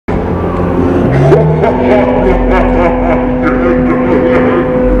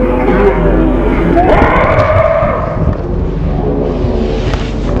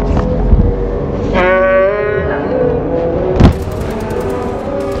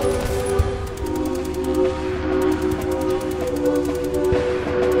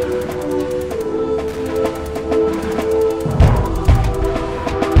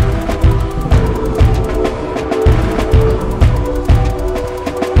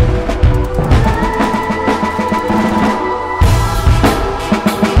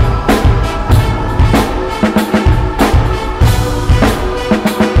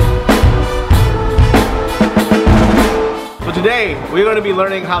Today, we're going to be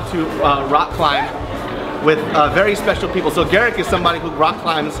learning how to rock climb with very special people. So Garrick is somebody who rock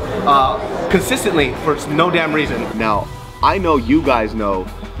climbs consistently for no damn reason. Now, I know you guys know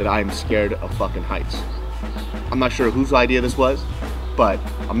that I'm scared of fucking heights. I'm not sure whose idea this was, but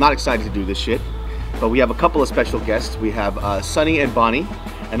I'm not excited to do this shit. But we have a couple of special guests. We have Sunny and Bonnie,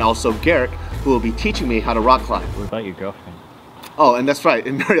 and also Garrick, who will be teaching me how to rock climb. What about your girlfriend? Oh, and that's right,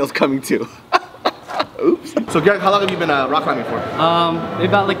 and Mariel's coming too. Oops. So Garrick, how long have you been rock climbing for? Maybe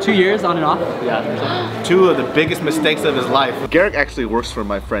about like 2 years on and off. Yeah. Two of the biggest mistakes of his life. Garrick actually works for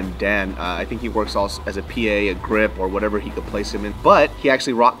my friend Dan. I think he works also as a PA, a grip, or whatever he could place him in. But he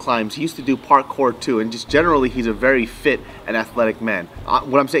actually rock climbs. He used to do parkour too, and just generally he's a very fit and athletic man.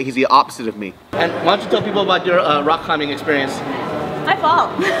 What I'm saying, he's the opposite of me. And why don't you tell people about your rock climbing experience? I fall.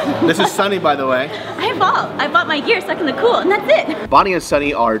 This is Sunny, by the way. I fall. I bought my gear stuck in the cool, and that's it. Bonnie and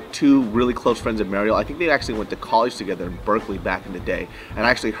Sunny are two really close friends of Mariel. I think they actually went to college together in Berkeley back in the day. And I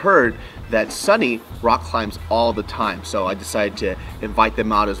actually heard that Sunny rock climbs all the time. So I decided to invite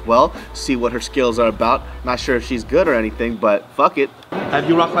them out as well, see what her skills are about. Not sure if she's good or anything, but fuck it. Have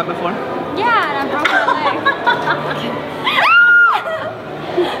you rock climbed before? Yeah, and I broke my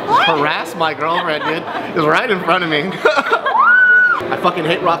leg. Harass my girlfriend, dude. It's right in front of me. I fucking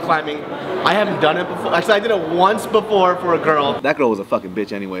hate rock climbing. I haven't done it before. Actually, I did it once before for a girl. That girl was a fucking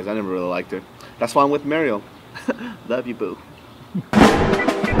bitch anyways. I never really liked her. That's why I'm with Mariel. Love you, boo.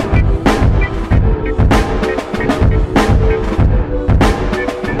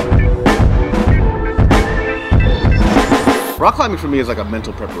 Rock climbing for me is like a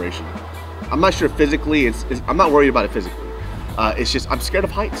mental preparation. I'm not sure physically, I'm not worried about it physically. It's just, I'm scared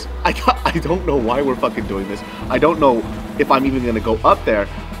of heights. I don't know why we're fucking doing this. I don't know if I'm even gonna go up there,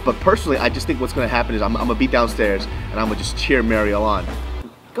 but personally, I just think what's gonna happen is I'm gonna be downstairs and I'm gonna just cheer Mariel on.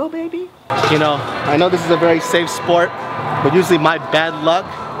 Go, baby. You know, I know this is a very safe sport, but usually my bad luck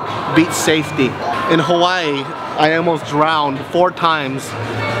beats safety. In Hawaii, I almost drowned 4 times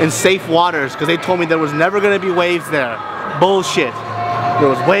in safe waters because they told me there was never gonna be waves there. Bullshit. There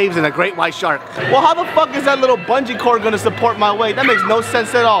was waves and a great white shark. Well, how the fuck is that little bungee cord gonna support my weight? That makes no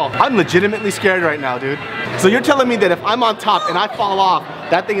sense at all. I'm legitimately scared right now, dude. So you're telling me that if I'm on top and I fall off,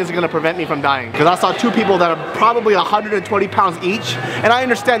 that thing isn't gonna prevent me from dying? Because I saw 2 people that are probably 120 pounds each, and I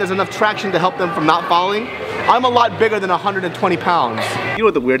understand there's enough traction to help them from not falling. I'm a lot bigger than 120 pounds. You know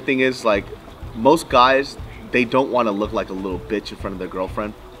what the weird thing is? Like, most guys, they don't want to look like a little bitch in front of their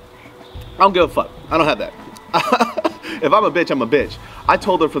girlfriend. I don't give a fuck. I don't have that. If I'm a bitch, I'm a bitch. I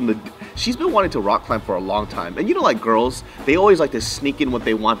told her she's been wanting to rock climb for a long time. And you know, like girls, they always like to sneak in what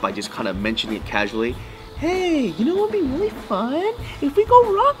they want by just kind of mentioning it casually. Hey, you know what would be really fun? If we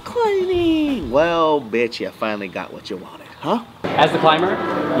go rock climbing. Well, bitch, you finally got what you wanted, huh? As the climber,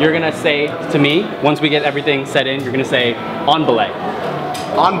 you're gonna say to me, once we get everything set in, you're gonna say, on belay.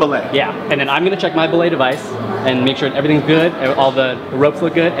 On belay? Yeah, and then I'm gonna check my belay device and make sure everything's good, all the ropes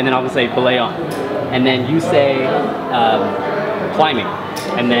look good, and then I'm gonna say belay on. And then you say climbing,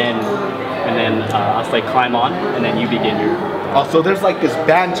 and then I'll say climb on, and then you begin your. Oh, so there's like this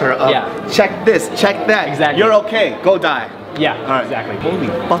banter of check this, check that. Exactly. You're okay, go die. Yeah, all right. Exactly. Holy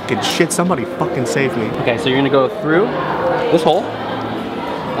fucking shit, somebody fucking save me. Okay, so you're gonna go through this hole,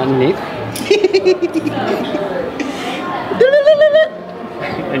 underneath.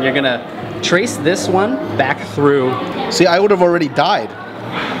 And you're gonna trace this one back through. See, I would have already died.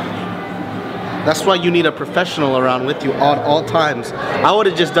 That's why you need a professional around with you at all times. I would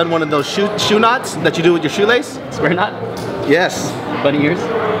have just done one of those shoe knots that you do with your shoelace. Square knot? Yes. Bunny ears?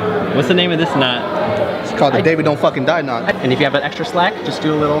 What's the name of this knot? It's called the David Don't Fucking Die knot. And if you have an extra slack, just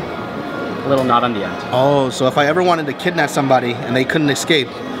do a little knot on the end. Oh, so if I ever wanted to kidnap somebody and they couldn't escape,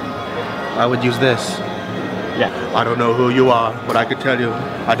 I would use this. Yeah. I don't know who you are, but I could tell you,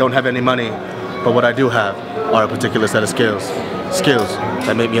 I don't have any money, but what I do have are a particular set of skills. Skills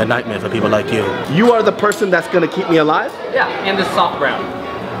that make me a nightmare for people like you. You are the person that's gonna keep me alive? Yeah, and this soft ground.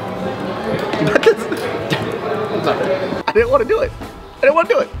 I didn't want to do it. I didn't want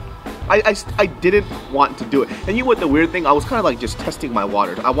to do it. I didn't want to do it. And you know what the weird thing? I was kind of like just testing my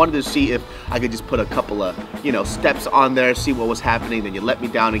waters. I wanted to see if I could just put a couple of, you know, steps on there, see what was happening, then you let me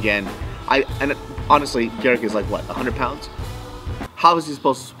down again. And honestly, Garrick is like, what, 100 pounds? How is he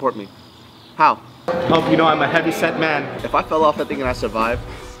supposed to support me? How? Hope you know I'm a heavy-set man. If I fell off that thing and I survived,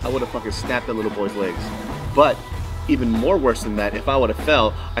 I would have fucking snapped that little boy's legs. But even more worse than that, if I would have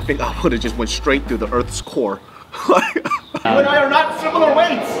fell, I think I would have just went straight through the Earth's core. You and I are not similar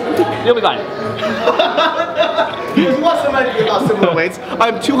weights. You'll be fine. He wants somebody to be about similar weights.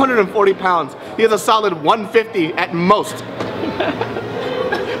 I'm 240 pounds. He has a solid 150 at most.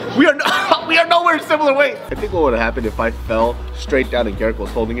 We are nowhere similar weights. I think what would have happened if I fell straight down and Garrick was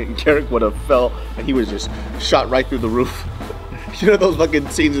holding it, and Garrick would have fell and he was just shot right through the roof. You know those fucking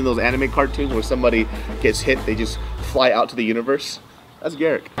scenes in those anime cartoons where somebody gets hit, they just fly out to the universe? That's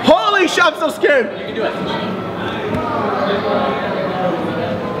Garrick. Holy shit, I'm so scared. You can do it.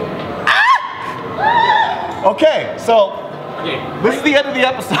 Okay, so this is the end of the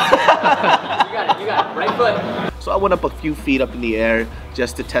episode. You got it, right foot. So I went up a few feet up in the air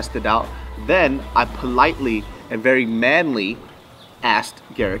just to test it out. Then I politely and very manly asked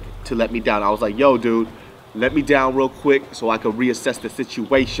Garrick to let me down. I was like, yo dude, let me down real quick so I could reassess the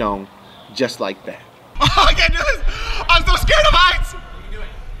situation just like that. Oh, I can't do this. I'm so scared of heights.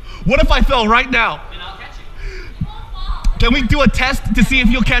 What if I fell right now? Then I'll catch you. Can we do a test to see if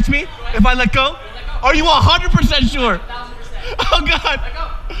you'll catch me if I let go? Are you 100% sure? 1000%. Oh God. Let go.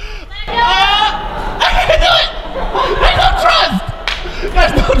 I can't do it. There's no trust.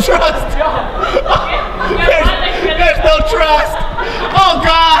 There's no trust. There's no trust. Oh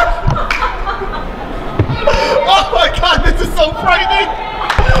God. Oh my God, this is so frightening.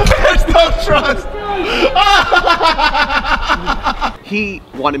 There's no trust. He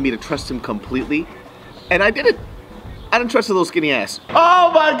wanted me to trust him completely, and I didn't. I didn't trust a little skinny ass.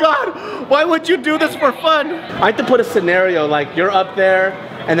 Oh my God, why would you do this for fun? I like to put a scenario like you're up there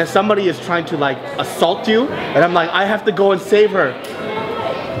and then somebody is trying to like assault you and I'm like, I have to go and save her.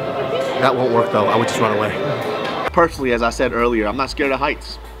 That won't work though, I would just run away. Personally, as I said earlier, I'm not scared of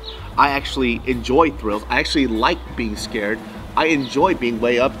heights. I actually enjoy thrills. I actually like being scared. I enjoy being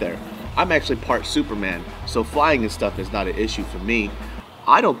way up there. I'm actually part Superman, so flying and stuff is not an issue for me.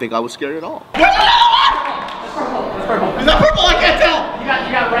 I don't think I was scared at all. Is that purple? I can't tell. You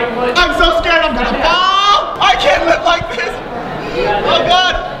got right foot. I'm so scared I'm gonna fall. I can't live like this. Oh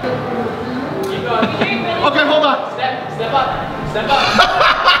God. Keep going. Okay, hold on. Step up. Step up.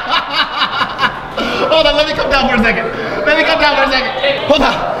 Hold on, let me come down for a second. Let me come down for a second. Hold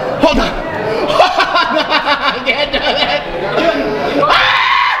on. Hold on. I can't do it.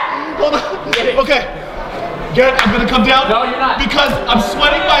 Hold on. Okay. Garrick, I'm gonna come down. No, you're not. Because I'm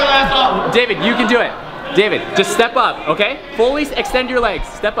sweating my ass off. David, you can do it. David, just step up, okay? Fully extend your legs.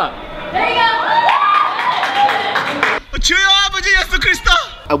 Step up. There you go.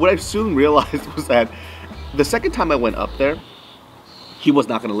 What I soon realized was that the second time I went up there, he was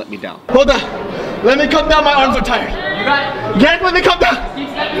not gonna let me down. Hold on. Let me come down. My arms are tired. You got it. Garrick, let me come down. Keep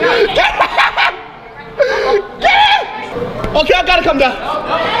stepping up. Garrick! Okay, I gotta come down.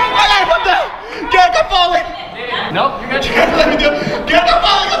 I gotta come down. Garrick, I'm falling. Nope, you're good. Garrick, let me do it. Garrick, I'm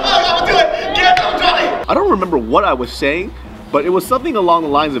falling. I'm gonna do it. Garrick, I'm trying. I don't remember what I was saying, but it was something along the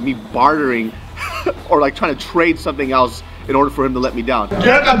lines of me bartering or like trying to trade something else in order for him to let me down.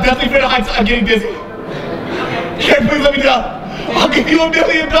 Garrick, I'm definitely afraid of heights. I'm getting dizzy. Garrick, please let me down. I'll give you $1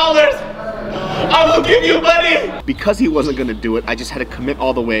 million. I will give you money. Because he wasn't gonna do it, I just had to commit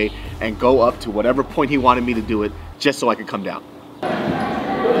all the way and go up to whatever point he wanted me to do it, just so I could come down.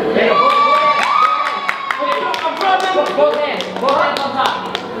 Both hands on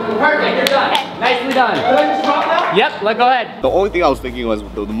top. Perfect, you're done. Nicely done. Can I just drop now? Yep, go ahead. The only thing I was thinking was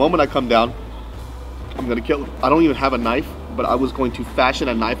the moment I come down, I'm gonna kill him. I don't even have a knife, but I was going to fashion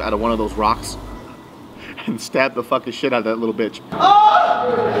a knife out of one of those rocks and stab the fucking shit out of that little bitch. Use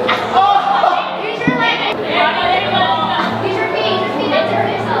your leg. Use your feet. That's your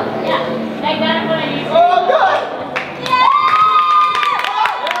yourself. Yeah. Like that is what I use. Oh God!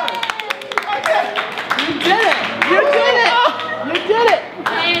 You did it! You did it! You did it!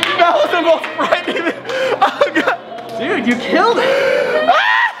 That was the most frightening. Oh God! Dude, you killed it!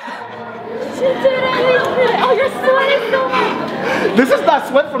 She did it. Oh, you're sweating so much. This is not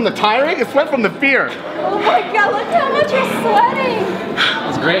sweat from the tiring, it's sweat from the fear. Oh my God, look how much you're sweating.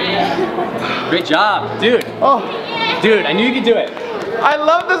 That's great. Great job, dude. Oh, Dude, I knew you could do it. I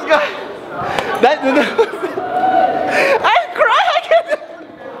love this guy. I cry. I can't.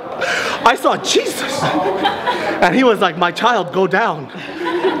 I saw Jesus, and he was like, "My child, go down.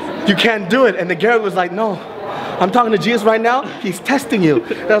 You can't do it." And the Garrick was like, "No, I'm talking to Jesus right now. He's testing you.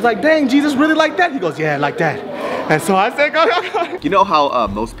 And I was like, dang, Jesus really like that? He goes, yeah, like that. And so I said, go. You know how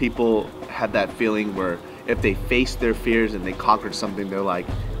most people have that feeling where if they face their fears and they conquered something, they're like,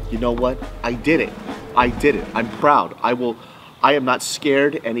 you know what? I did it. I did it. I'm proud. I am not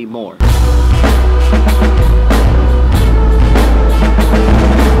scared anymore.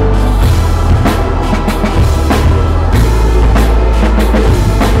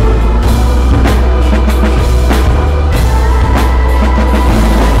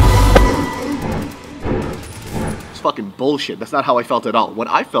 Fucking bullshit. That's not how I felt at all. What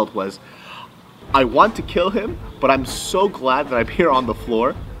I felt was, I want to kill him, but I'm so glad that I'm here on the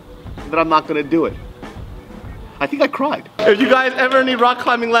floor that I'm not gonna do it. I think I cried. If you guys ever need rock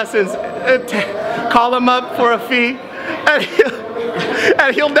climbing lessons, call him up for a fee,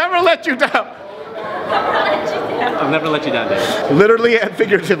 and he'll never let you down. I'll never let you down, Dave. Literally and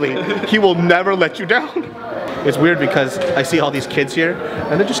figuratively, he will never let you down. It's weird because I see all these kids here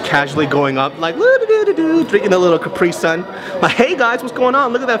and they're just casually going up like drinking a little Capri Sun. Like, hey guys, what's going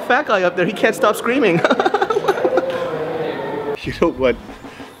on? Look at that fat guy up there. He can't stop screaming. You know what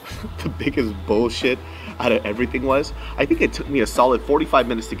the biggest bullshit out of everything was? I think it took me a solid 45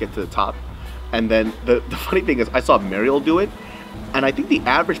 minutes to get to the top. And then the funny thing is I saw Mariel do it, and I think the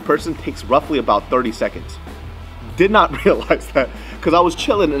average person takes roughly about 30 seconds. Did not realize that, because I was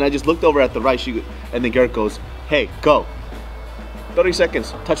chilling and I just looked over at the right, and then Garrick goes, hey, go. 30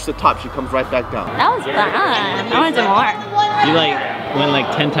 seconds, touch the top, she comes right back down. That was fun. I want to do more. You went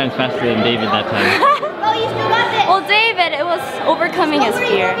like 10 times faster than David that time. Well, David, it was overcoming his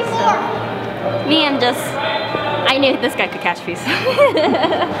fear. So me, I knew this guy could catch peace.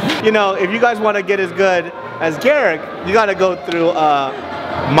 You know, if you guys want to get as good as Garrick, you got to go through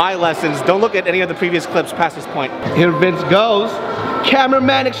my lessons. Don't look at any of the previous clips past this point. Here Vince goes.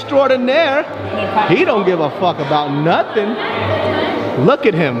 Cameraman extraordinaire. He don't give a fuck about nothing. Look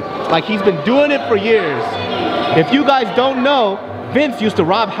at him, like he's been doing it for years. If you guys don't know, Vince used to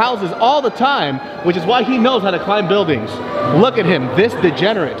rob houses all the time, which is why he knows how to climb buildings. Look at him, this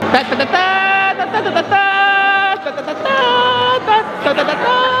degenerate.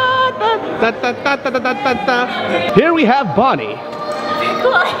 Here we have Bonnie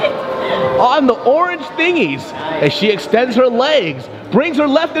on the orange thingies as she extends her legs, brings her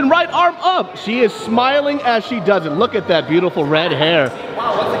left and right arm up. She is smiling as she does it. Look at that beautiful red hair.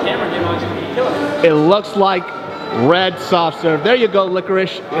 Wow, what's the camera game on? Kill it. It looks like red soft serve. There you go,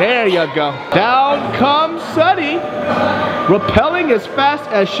 Licorice. There you go. Down comes Sunny, rappelling as fast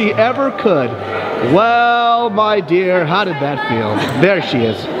as she ever could. Well, my dear, how did that feel? There she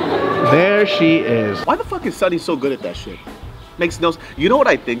is. There she is. Why the fuck is Sunny so good at that shit? Makes no sense. You know what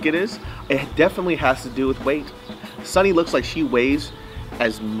I think it is? It definitely has to do with weight. Sunny looks like she weighs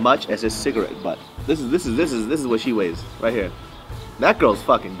as much as a cigarette butt. This is what she weighs right here. That girl's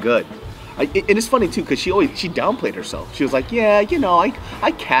fucking good. And it's funny too, because she downplayed herself. She was like, yeah, you know, I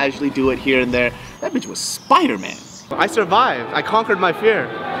casually do it here and there. That bitch was Spider-Man. I survived. I conquered my fear.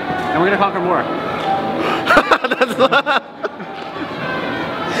 And we're gonna conquer more.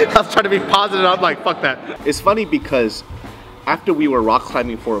 I was trying to be positive. I'm like, fuck that. It's funny because after we were rock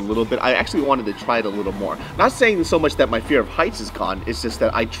climbing for a little bit, I actually wanted to try it a little more. Not saying so much that my fear of heights is gone, it's just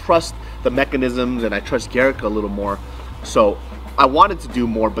that I trust the mechanisms and I trust Garrick a little more. So I wanted to do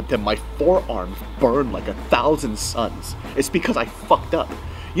more, but then my forearms burned like 1,000 suns. It's because I fucked up.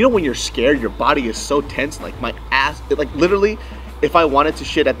 You know when you're scared, your body is so tense, like my ass, like literally, if I wanted to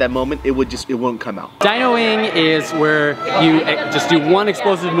shit at that moment, it wouldn't come out. Dynoing is where you just do one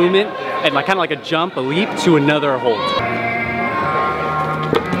explosive movement and like kind of like a jump, a leap to another hold.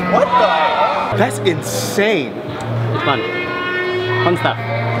 What the? That's insane. It's fun. Fun stuff.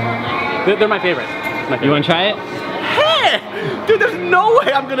 They're my favorite. You want to try it? Hey! Dude, there's no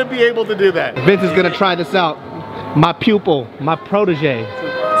way I'm gonna be able to do that. Vince is gonna try this out. My pupil, my protege.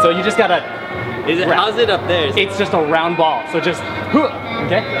 So you just gotta... How's it up there? It's just a round ball. So just...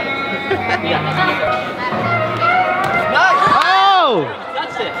 Okay? Oh!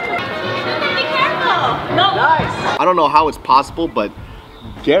 That's it. Be careful. No. Nice! I don't know how it's possible, but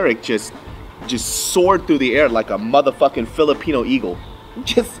Garrick just soared through the air like a motherfucking Filipino eagle.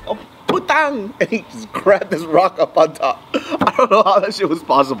 Just putang, and he just grabbed this rock up on top. I don't know how that shit was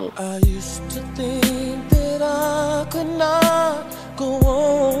possible. I used to think that I could not go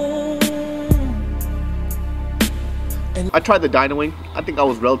on. I tried the dynoing. I think I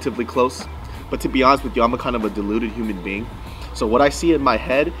was relatively close, but to be honest with you, I'm a kind of a deluded human being. So what I see in my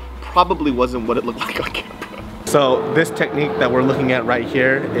head probably wasn't what it looked like on camera. So this technique that we're looking at right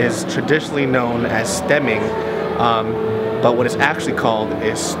here is traditionally known as stemming, but what it's actually called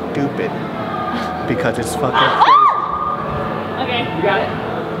is stupid. because it's fucking crazy. Okay, you got it.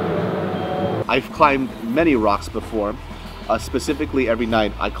 I've climbed many rocks before. Specifically, every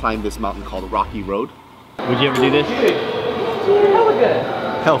night I climb this mountain called Rocky Road. Would you ever do this?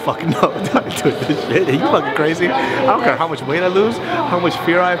 Hell fucking no, I'm not doing this shit. Are you fucking crazy? I don't care how much weight I lose, how much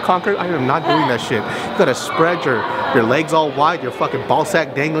fear I have conquered, I am not doing that shit. You gotta spread your legs all wide, your fucking ball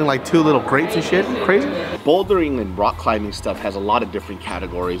sack dangling like two little grapes and shit. Crazy? Bouldering and rock climbing stuff has a lot of different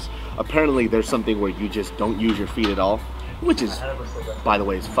categories. Apparently there's something where you just don't use your feet at all, which is, by the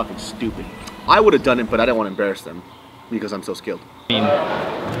way, is fucking stupid. I would have done it, but I don't want to embarrass them because I'm so skilled.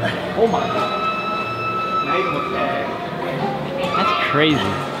 Oh my god. That's crazy.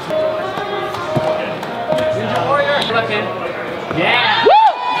 Ninja Warrior. Left hand. Yeah. Woo!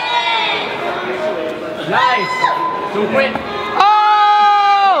 Nice. Don't quit.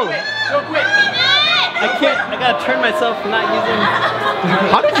 Oh! Don't quit. I can't. I gotta turn myself from not using.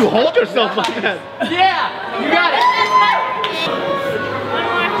 How did you hold yourself like that? Yeah. You got it.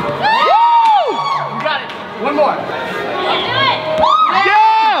 You got it. One more.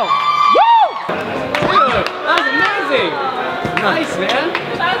 Yeah! Woo! Dude, that was amazing. Nice, man.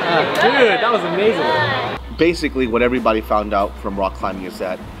 Dude, that was amazing. Basically, what everybody found out from rock climbing is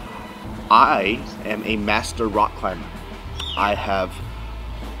that I am a master rock climber. I have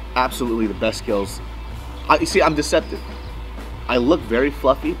absolutely the best skills. You see, I'm deceptive. I look very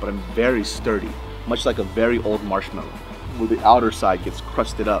fluffy, but I'm very sturdy, much like a very old marshmallow, where the outer side gets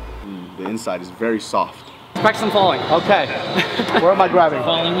crusted up and the inside is very soft. Practice some falling. Okay. Where am I grabbing?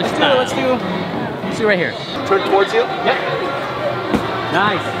 Falling with Let's do right here. Turn towards you? Yep.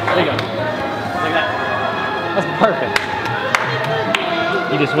 Nice. There you go. Like that. That's perfect.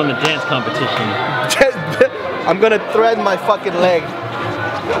 You just won the dance competition. I'm gonna thread my fucking leg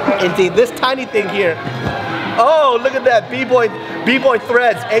into this tiny thing here. Oh, look at that, B-boy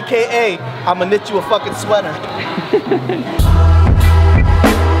threads, AKA, I'm gonna knit you a fucking sweater.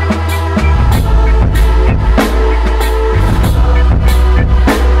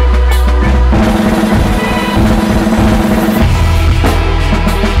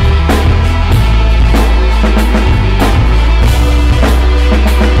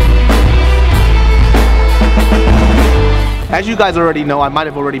 As you guys already know, I might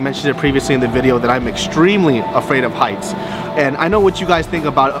have already mentioned it previously in the video that I'm extremely afraid of heights. And I know what you guys think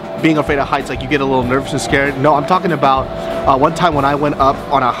about being afraid of heights, like you get a little nervous and scared. No, I'm talking about one time when I went up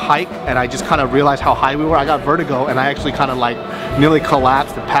on a hike and I just kind of realized how high we were. I got vertigo and I actually kind of like nearly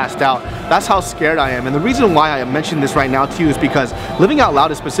collapsed and passed out. That's how scared I am. And the reason why I mention this right now to you is because Living Out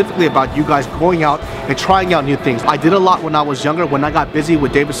Loud is specifically about you guys going out and trying out new things. I did a lot when I was younger, when I got busy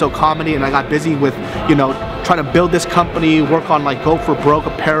with David So Comedy and I got busy with, you know, trying to build this company, work on like Go For Broke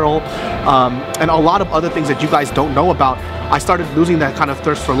apparel, and a lot of other things that you guys don't know about. I started losing that kind of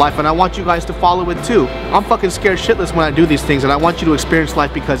thirst for life, and I want you guys to follow it too. I'm fucking scared shitless when I do these things, and I want you to experience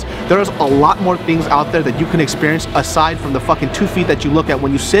life because there's a lot more things out there that you can experience aside from the fucking 2 feet that you look at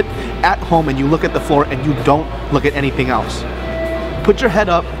when you sit at home and you look at the floor and you don't look at anything else. Put your head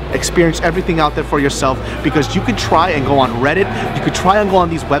up, experience everything out there for yourself, because you could try and go on Reddit, you could try and go on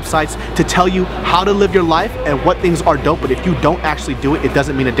these websites to tell you how to live your life and what things are dope, but if you don't actually do it, it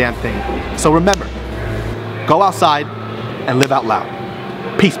doesn't mean a damn thing. So remember, go outside and live out loud.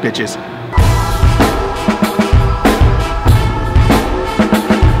 Peace, bitches.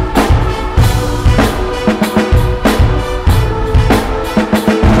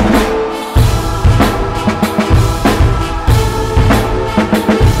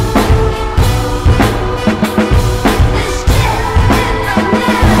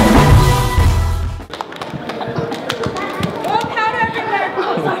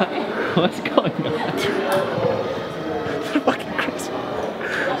 What's going on? Fucking crazy.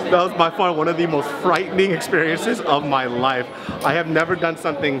 That was by far one of the most frightening experiences of my life. I have never done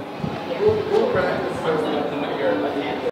something